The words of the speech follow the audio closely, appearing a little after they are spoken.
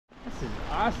is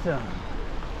awesome.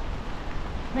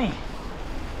 Man.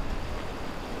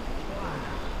 Wow.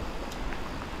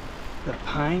 The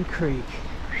Pine Creek.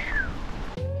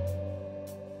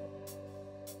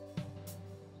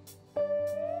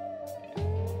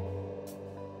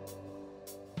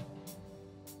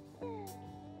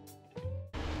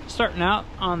 Starting out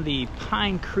on the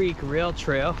Pine Creek Rail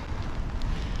Trail.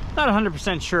 Not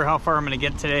 100% sure how far I'm going to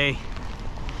get today.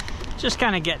 Just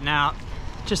kind of getting out.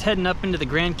 Just heading up into the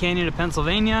Grand Canyon of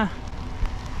Pennsylvania.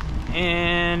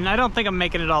 And I don't think I'm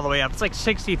making it all the way up. It's like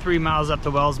 63 miles up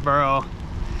to Wellsboro.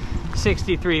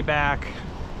 63 back.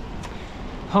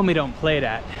 Homie don't play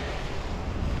that.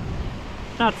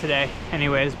 Not today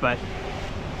anyways, but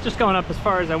just going up as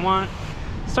far as I want.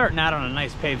 Starting out on a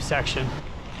nice paved section.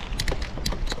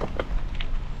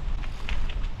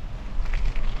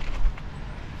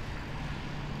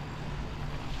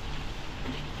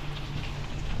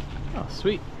 Oh,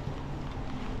 sweet.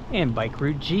 And Bike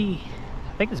Route G.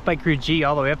 I think it's Bike Route G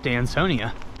all the way up to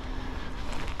Ansonia.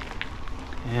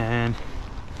 And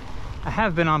I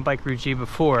have been on Bike Route G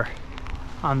before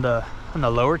on the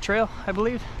lower trail, I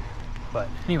believe. But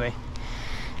anyway,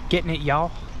 getting it,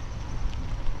 y'all.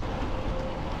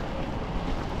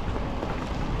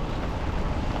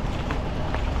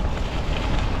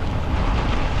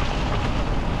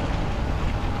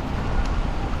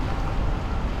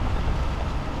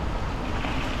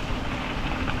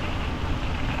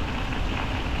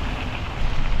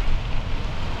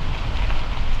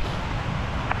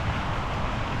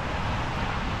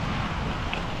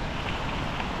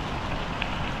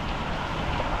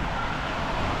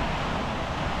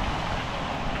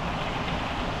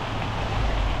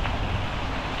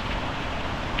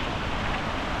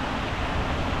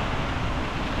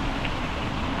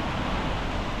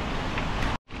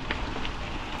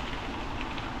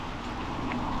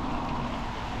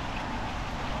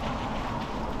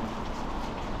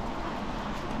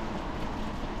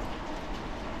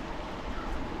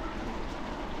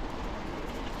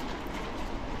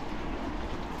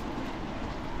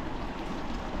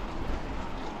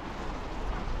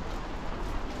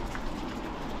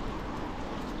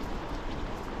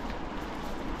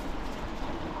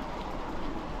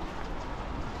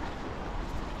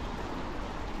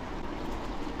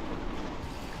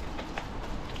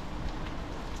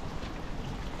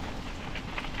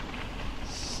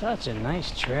 Such a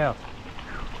nice trail.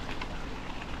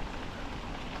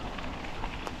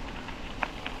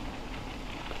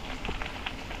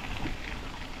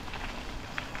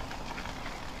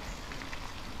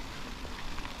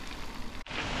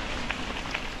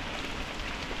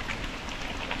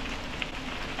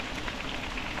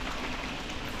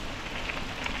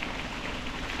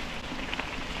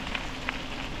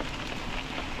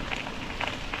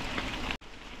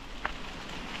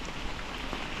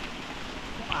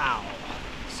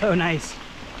 So nice.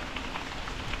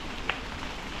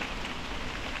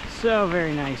 So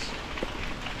very nice.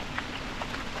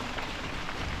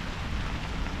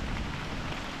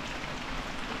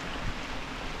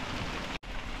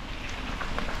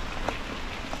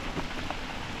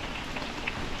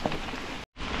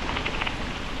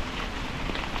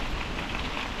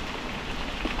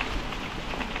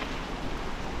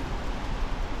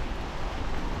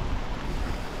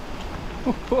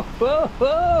 Whoa, whoa,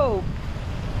 whoa.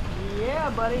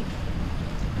 Yeah, buddy.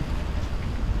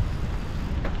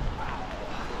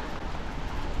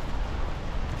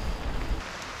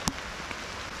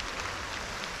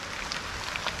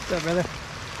 What's up, brother?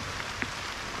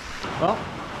 Well,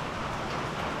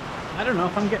 I don't know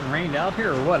if I'm getting rained out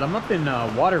here or what. I'm up in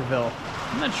Waterville.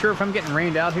 I'm not sure if I'm getting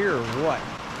rained out here or what.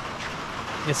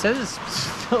 It says it's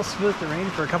still supposed to rain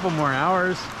for a couple more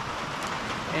hours.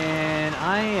 And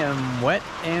I am wet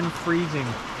and freezing.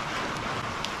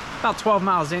 About 12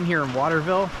 miles in here in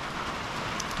Waterville.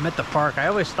 I'm at the park. I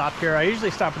always stop here. I usually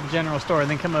stop at the general store and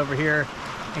then come over here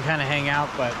and kind of hang out,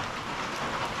 but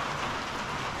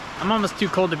I'm almost too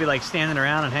cold to be like standing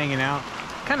around and hanging out.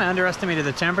 Kind of underestimated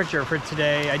the temperature for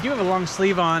today. I do have a long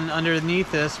sleeve on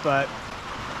underneath this,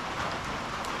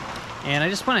 and I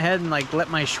just went ahead and like let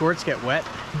my shorts get wet.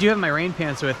 I do have my rain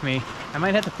pants with me. I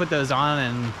might have to put those on,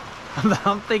 and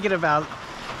I'm thinking about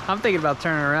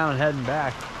turning around and heading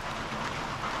back.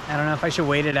 I don't know if I should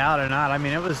wait it out or not. I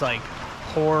mean, it was like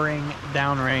pouring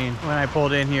down rain when I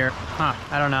pulled in here. I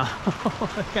don't know.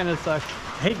 It kind of sucks.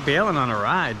 I hate bailing on a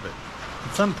ride, but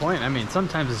at some point, I mean,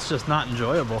 sometimes it's just not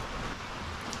enjoyable.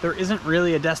 There isn't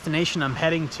really a destination I'm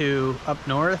heading to up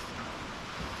north.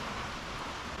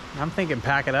 I'm thinking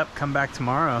pack it up, come back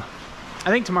tomorrow.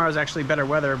 I think tomorrow's actually better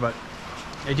weather, but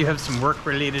I do have some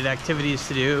work-related activities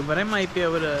to do, but I might be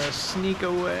able to sneak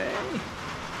away.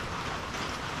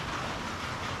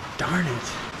 Darn it.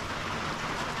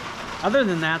 Other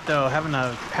than that though,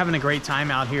 having a great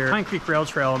time out here. Pine Creek Rail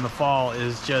Trail in the fall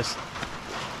is just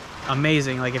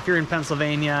amazing. Like if you're in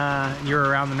Pennsylvania, you're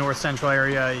around the north central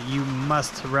area, you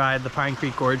must ride the Pine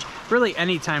Creek Gorge really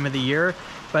any time of the year,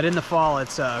 but in the fall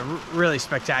it's really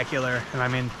spectacular. And I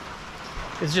mean,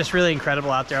 it's just really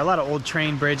incredible out there. A lot of old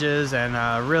train bridges and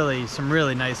really some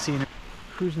really nice scenery.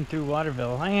 Cruising through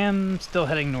Waterville. I am still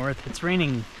heading north. It's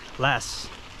raining less,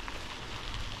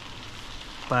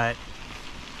 but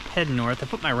heading north. I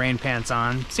put my rain pants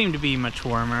on. Seem to be much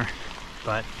warmer,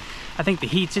 but I think the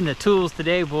heat's in the tools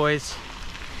today, boys.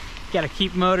 Gotta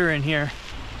keep motoring here.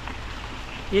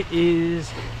 It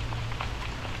is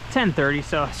 10:30,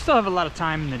 so I still have a lot of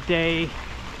time in the day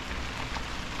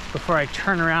before I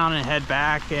turn around and head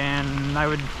back, and I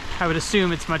would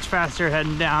assume it's much faster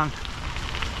heading down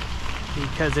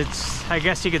because it's, I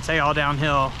guess you could say, all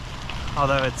downhill,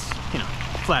 although it's, you know,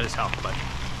 flat as hell. But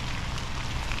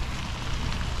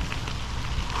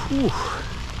whew.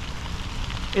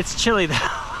 It's chilly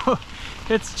though.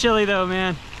 It's chilly though,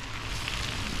 man.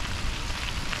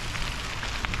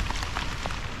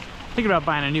 Thinking about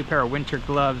buying a new pair of winter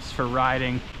gloves for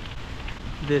riding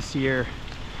this year.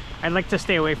 I'd like to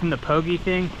stay away from the pogey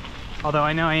thing, although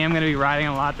I know I am going to be riding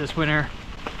a lot this winter.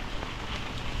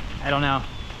 I don't know.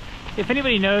 If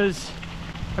anybody knows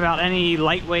about any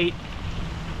lightweight,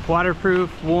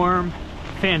 waterproof, warm,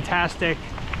 fantastic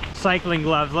cycling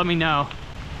gloves, let me know.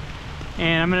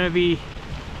 And I'm going to be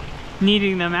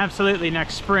needing them absolutely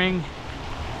next spring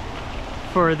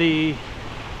for the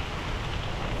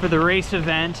race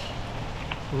event.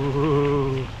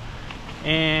 Ooh.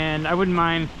 And I wouldn't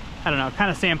mind, I don't know,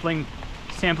 kind of sampling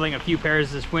a few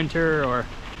pairs this winter, or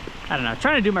I don't know,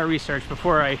 trying to do my research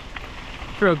before I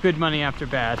throw good money after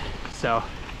bad. So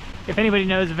if anybody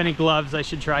knows of any gloves I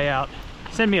should try out,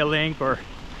 send me a link or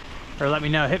let me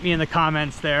know. Hit me in the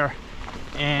comments there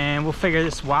and we'll figure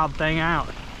this wild thing out.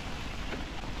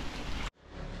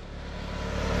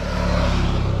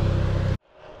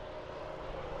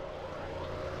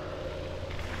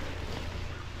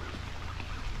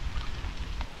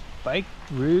 Bike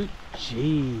Route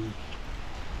G.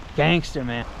 Gangster,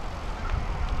 man.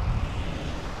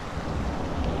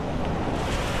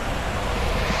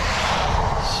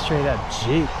 Straight up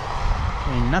G.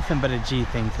 Ain't nothing but a G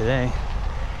thing today.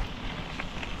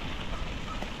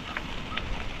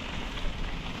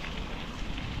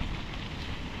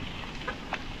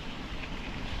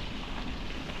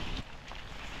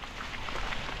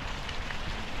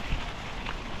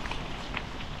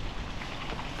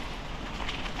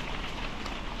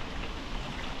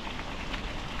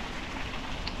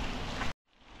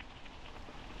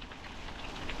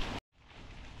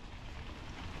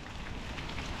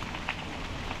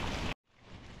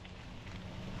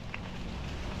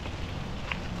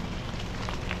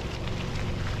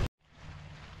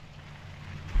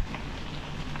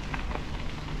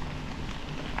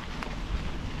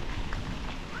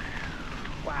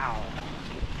 Wow.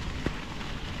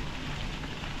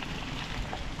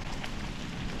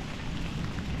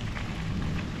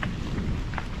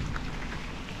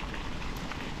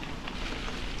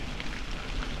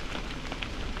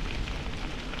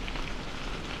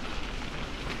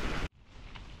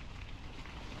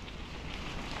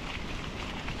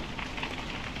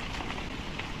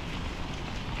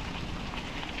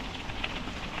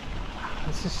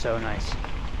 This is so nice.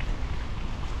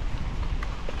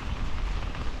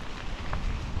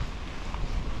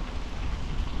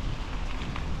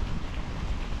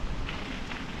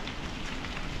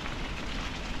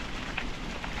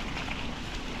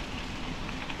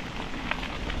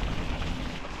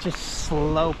 Just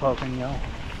slow poking, yo.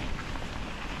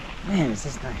 Man, this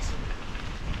is nice.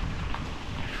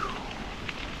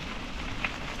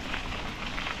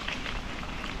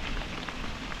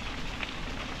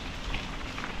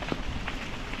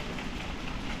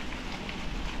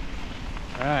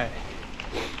 All right.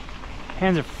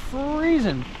 Hands are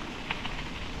freezing.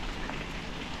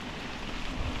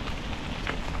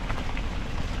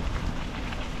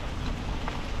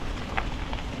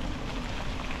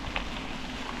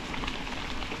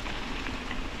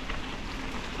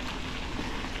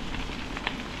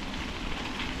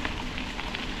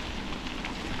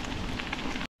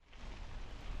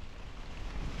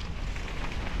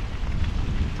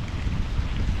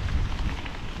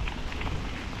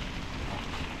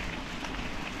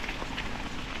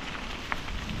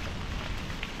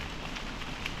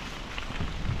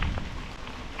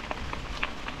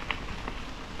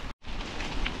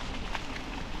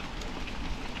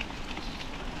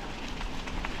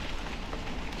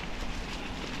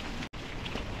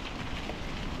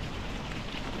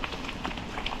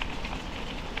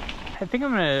 I think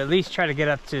I'm gonna at least try to get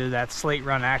up to that Slate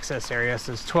Run access area.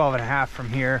 So it's 12.5 from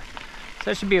here. So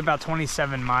that should be about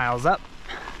 27 miles up.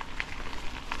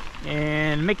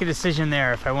 And make a decision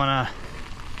there if I wanna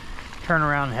turn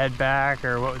around and head back,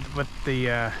 or what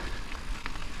the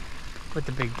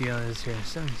big deal is here.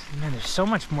 So, man, there's so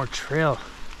much more trail.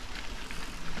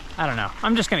 I don't know.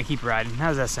 I'm just gonna keep riding. How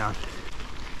does that sound?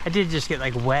 I did just get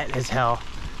like wet as hell,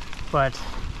 but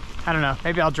I don't know.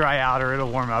 Maybe I'll dry out or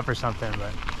it'll warm up or something,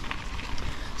 but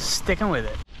sticking with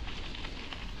it.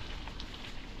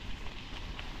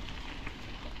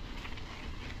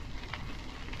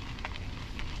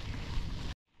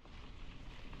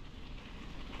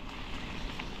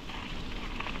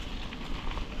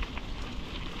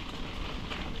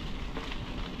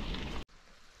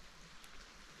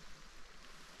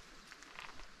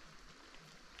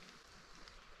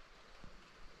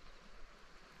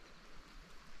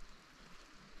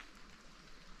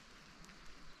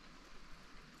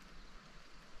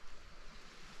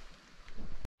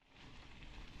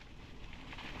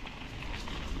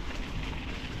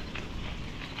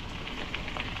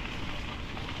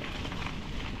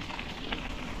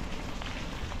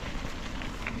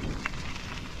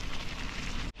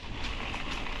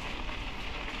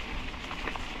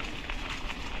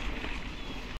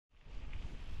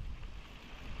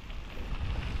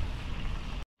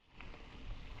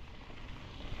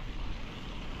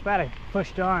 Glad I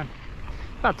pushed on.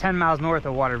 About 10 miles north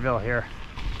of Waterville here.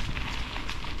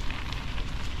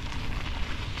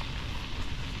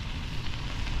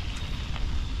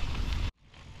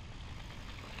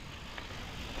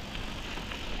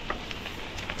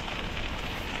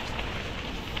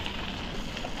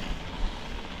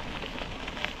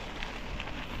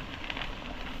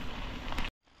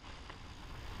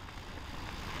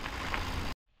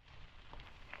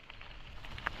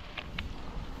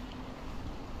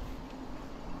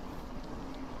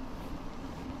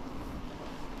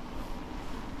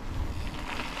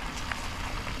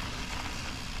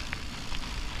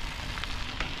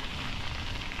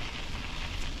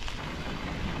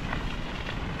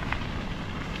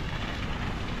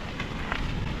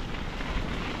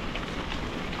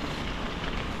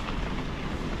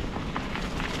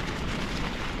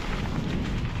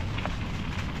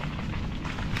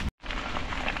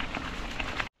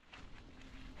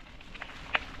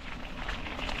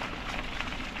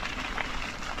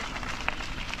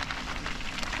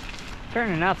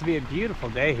 Turning out to be a beautiful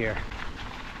day here.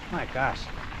 My gosh,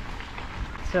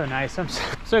 so nice. I'm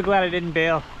so glad I didn't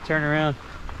bail, turn around.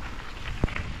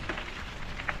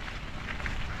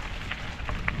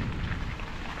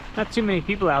 Not too many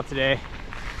people out today.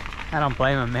 I don't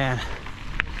blame them, man.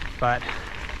 But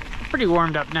I'm pretty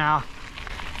warmed up now.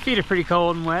 Feet are pretty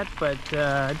cold and wet, but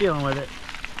dealing with it.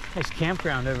 Nice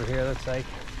campground over here, looks like,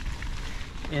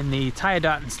 in the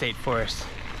Ohiopyle State Forest.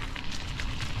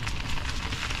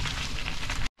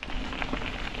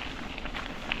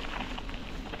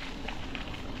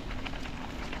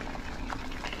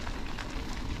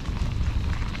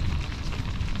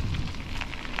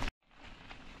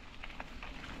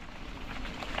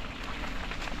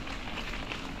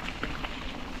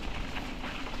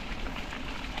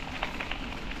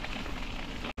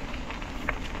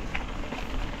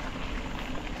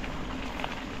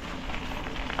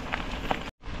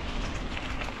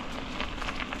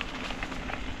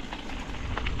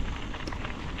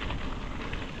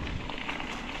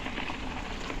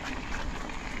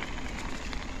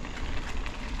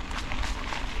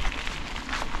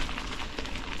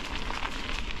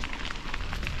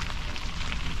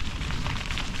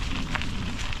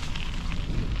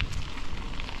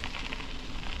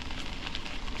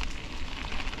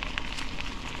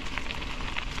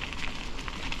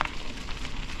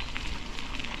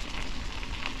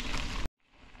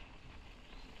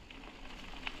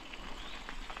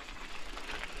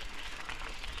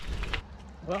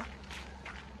 Well,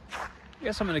 I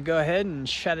guess I'm going to go ahead and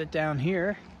shut it down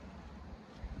here.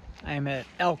 I'm at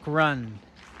Elk Run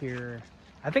here.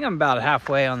 I think I'm about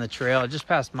halfway on the trail. I just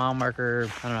passed mile marker,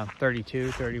 I don't know,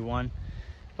 32, 31.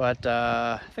 But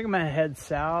I think I'm going to head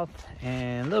south,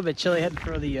 and a little bit chilly. I had to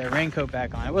throw the raincoat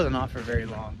back on. I wasn't off for very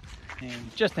long.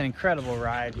 And just an incredible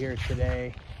ride here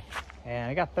today. And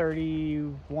I got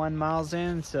 31 miles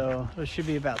in, so it should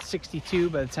be about 62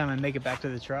 by the time I make it back to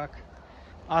the truck.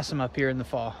 Awesome up here in the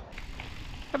fall.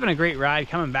 Having a great ride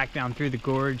coming back down through the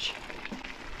gorge,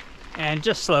 and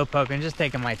just slow poking, just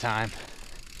taking my time.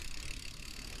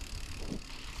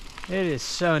 It is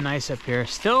so nice up here.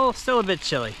 Still a bit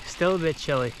chilly. Still a bit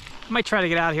chilly. I might try to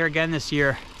get out here again this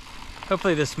year.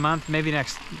 Hopefully this month, maybe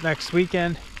next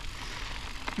weekend.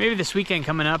 Maybe this weekend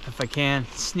coming up if I can.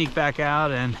 Sneak back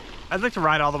out and I'd like to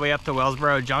ride all the way up to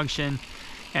Wellsboro Junction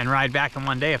and ride back in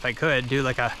one day if I could. Do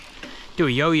a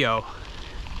yo-yo.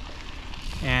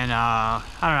 And I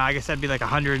don't know, I guess that'd be like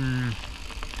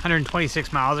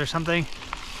 126 miles or something.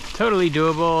 Totally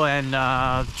doable, and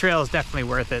the trail is definitely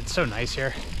worth it. It's so nice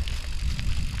here.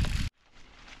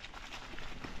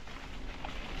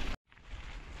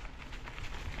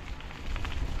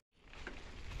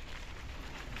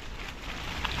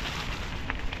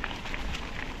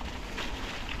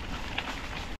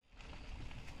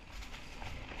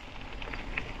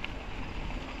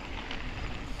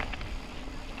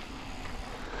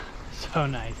 So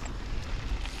nice.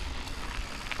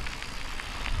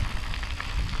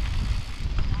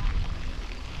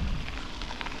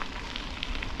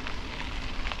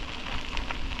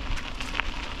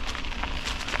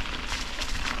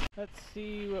 Let's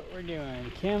see what we're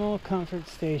doing. Camel Comfort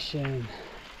Station.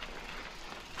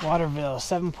 Waterville,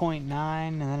 7.9,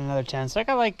 and then another 10. So I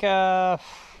got like, yeah.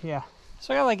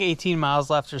 So I got like 18 miles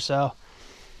left or so.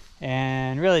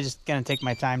 And really just gonna take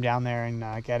my time down there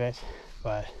and get it.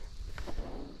 But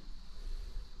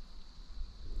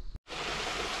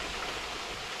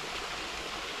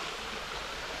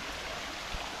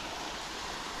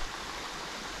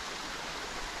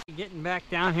getting back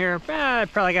down here, I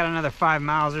probably got another 5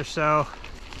 miles or so.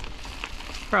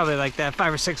 Probably like that,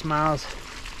 5 or 6 miles.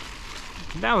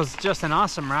 That was just an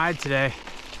awesome ride today.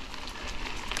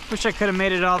 Wish I could have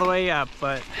made it all the way up,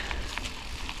 but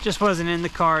just wasn't in the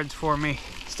cards for me.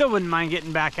 Still wouldn't mind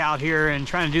getting back out here and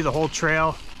trying to do the whole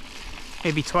trail.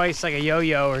 Maybe twice, like a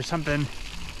yo-yo or something.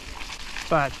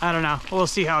 But I don't know, we'll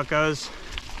see how it goes.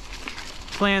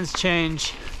 Plans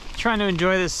change. Trying to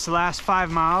enjoy this last 5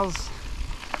 miles.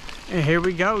 And here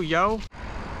we go, yo.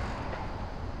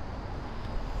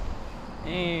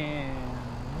 And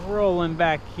rolling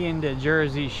back into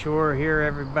Jersey Shore here,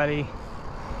 everybody.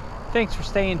 Thanks for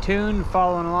staying tuned,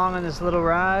 following along on this little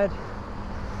ride.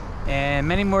 And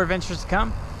many more adventures to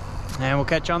come. And we'll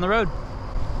catch you on the road.